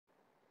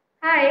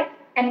Hi,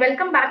 and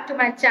welcome back to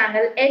my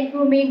channel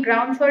EdBhoomi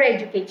Ground for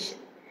Education.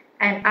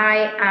 And I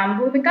am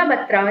Bhumika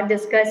Batra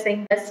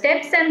discussing the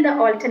steps and the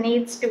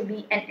alternates to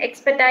be an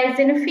expertise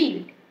in a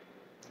field.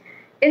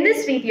 In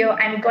this video,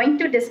 I'm going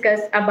to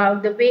discuss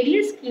about the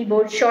various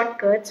keyboard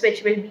shortcuts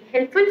which will be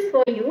helpful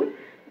for you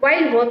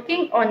while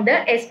working on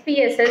the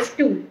SPSS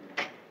tool.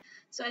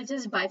 So I'll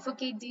just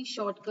bifurcate these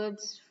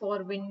shortcuts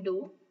for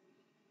window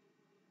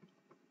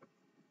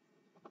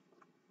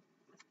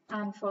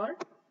and for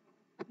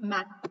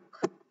MacBook.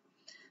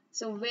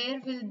 So where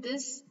will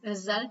this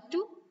result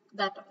to?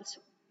 That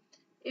also.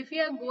 If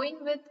you are going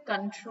with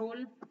Control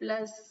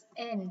plus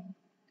N,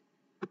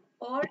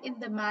 or in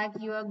the Mac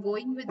you are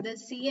going with the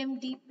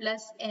CMD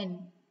plus N,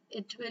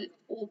 it will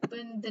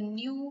open the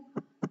new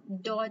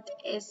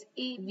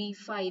 .sav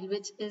file,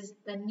 which is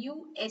the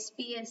new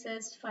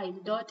SPSS file.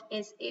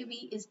 .sav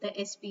is the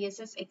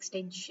SPSS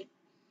extension.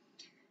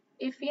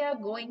 If we are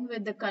going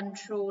with the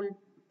Control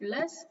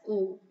plus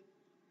O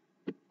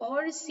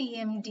or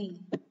CMD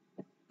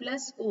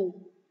plus O,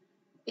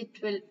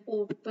 it will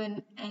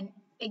open an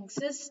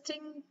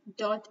existing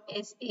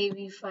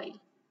 .sav file,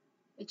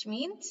 which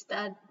means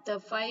that the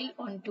file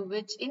onto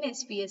which in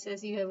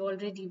SPSS you have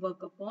already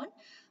worked upon,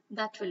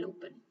 that will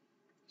open.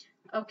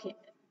 Okay,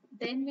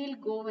 then we'll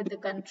go with the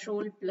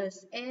Control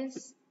plus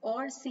S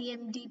or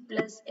CMD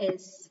plus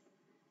S.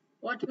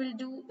 What will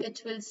do?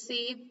 It will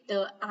save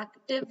the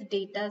active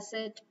data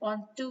set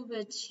onto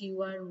which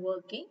you are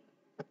working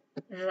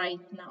right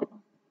now.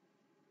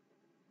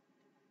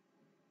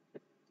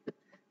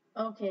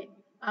 Okay,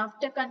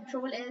 after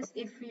Control S,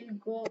 if we'll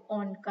go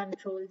on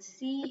Control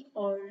C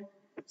or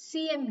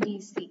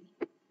CMDC,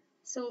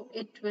 so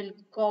it will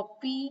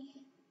copy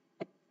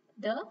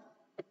the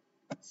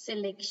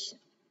selection.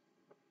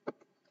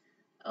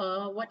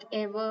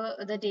 Whatever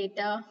the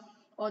data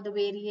or the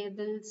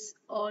variables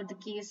or the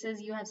cases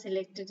you have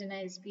selected in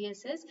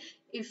SPSS,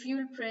 if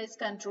you press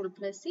Control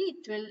plus C,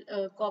 it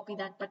will copy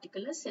that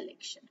particular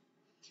selection.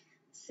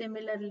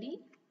 Similarly,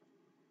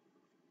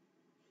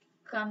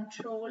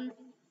 Control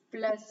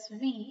plus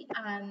V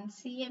and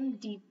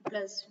CMD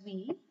plus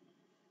V,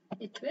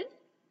 it will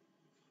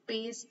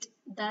paste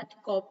that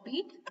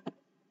copied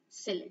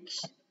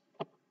selection.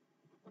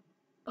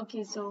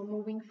 Okay, so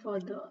moving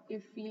further,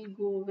 if we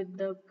go with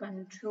the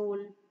Control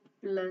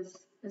plus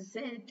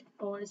Z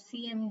or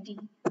CMD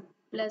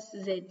plus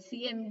Z.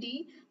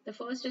 CMD, the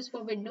first is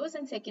for Windows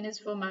and second is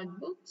for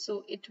MacBook.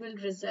 So it will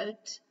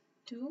result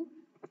to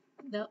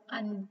the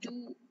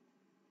undo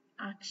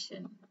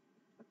action.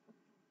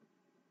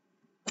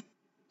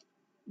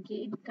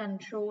 Again,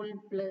 Control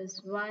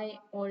plus Y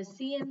or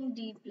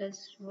CMD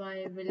plus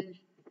Y will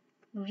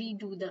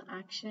redo the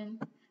action.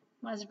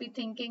 Must be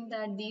thinking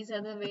that these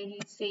are the very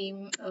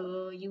same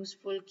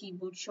useful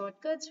keyboard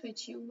shortcuts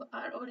which you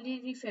are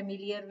already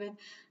familiar with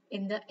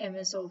in the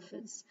MS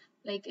Office,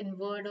 like in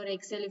Word or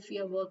Excel if we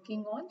are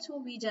working on.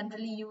 So we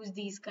generally use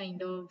these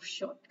kind of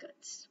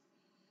shortcuts.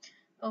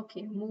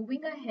 Okay,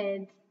 moving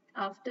ahead,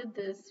 after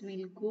this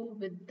we'll go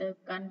with the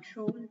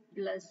Control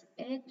plus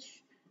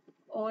H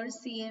or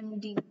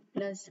CMD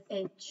plus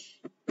H.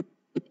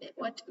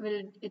 What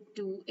will it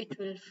do? It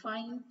will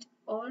find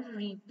or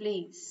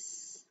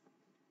replace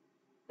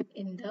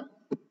in the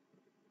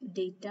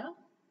data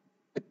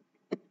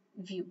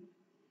view.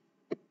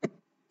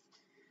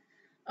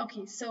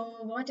 Okay,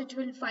 so what it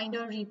will find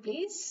or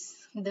replace?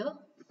 The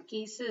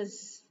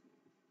cases,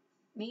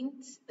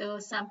 means the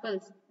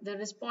samples, the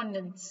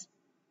respondents.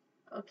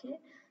 Okay,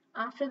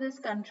 after this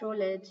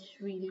Control H,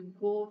 we'll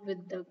go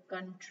with the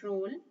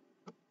Control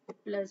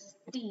plus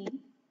T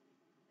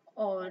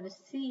or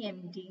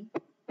CMD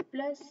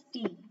plus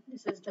T.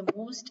 This is the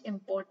most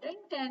important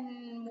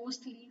and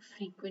most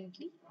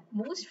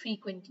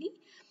frequently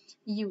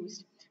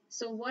used.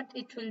 So what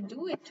it will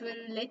do, it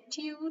will let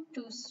you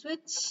to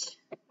switch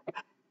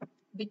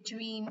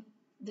between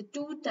the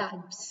two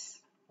tabs,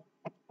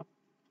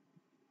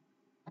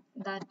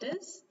 that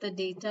is the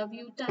data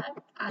view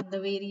tab and the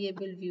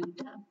variable view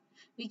tab.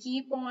 We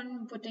keep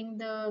on putting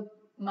the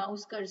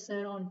mouse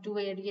cursor onto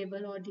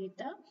variable or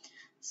data.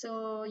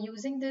 So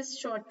using this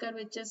shortcut,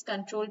 which is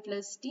Control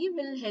plus T,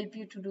 will help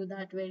you to do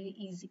that very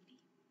easily.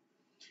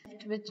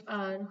 Which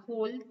are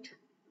Hold,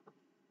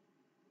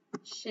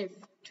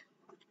 Shift.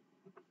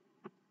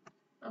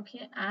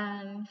 Okay,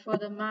 and for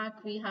the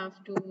Mac, we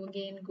have to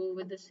again go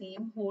with the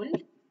same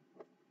Hold,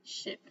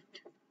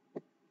 Shift.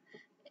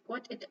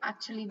 What it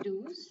actually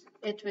does,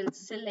 it will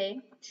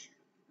select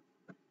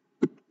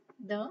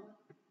the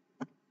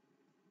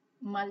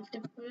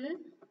multiple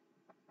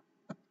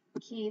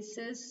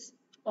cases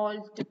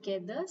all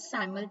together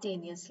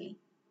simultaneously.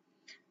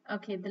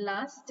 Okay, the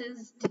last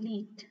is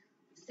delete.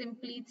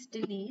 Simply it's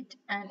delete,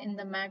 and in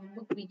the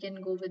MacBook we can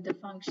go with the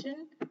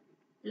function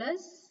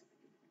plus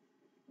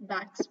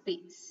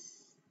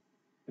backspace.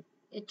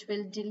 It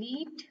will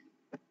delete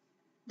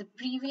the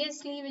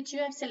previously which you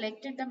have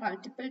selected the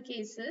multiple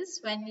cases.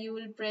 When you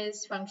will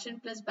press function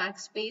plus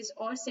backspace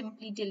or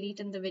simply delete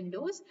in the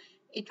Windows,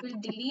 it will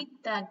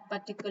delete that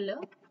particular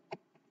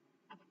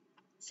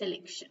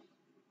selection.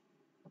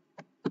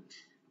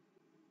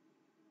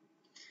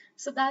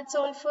 So that's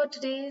all for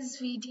today's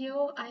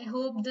video. I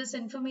hope this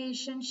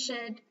information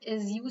shared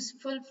is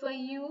useful for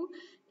you.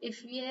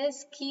 If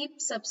yes,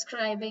 keep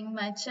subscribing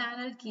my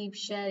channel, keep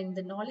sharing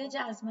the knowledge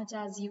as much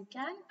as you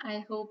can. I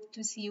hope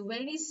to see you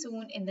very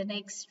soon in the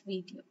next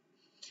video.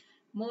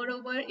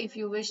 Moreover, if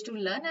you wish to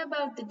learn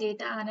about the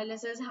data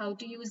analysis, how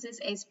to use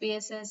this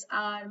SPSS,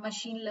 R,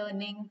 machine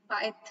learning,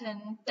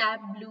 Python,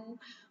 Tableau,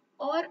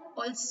 or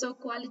also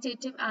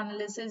qualitative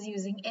analysis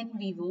using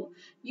NVivo,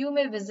 you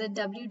may visit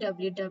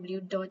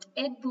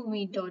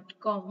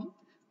www.edbhumi.com,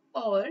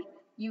 or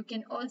you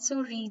can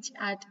also reach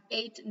at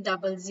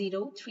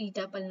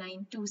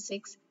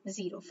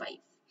 800-399-2605.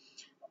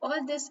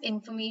 All this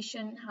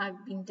information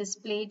have been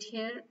displayed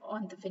here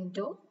on the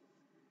window.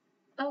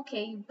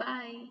 Okay,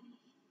 bye.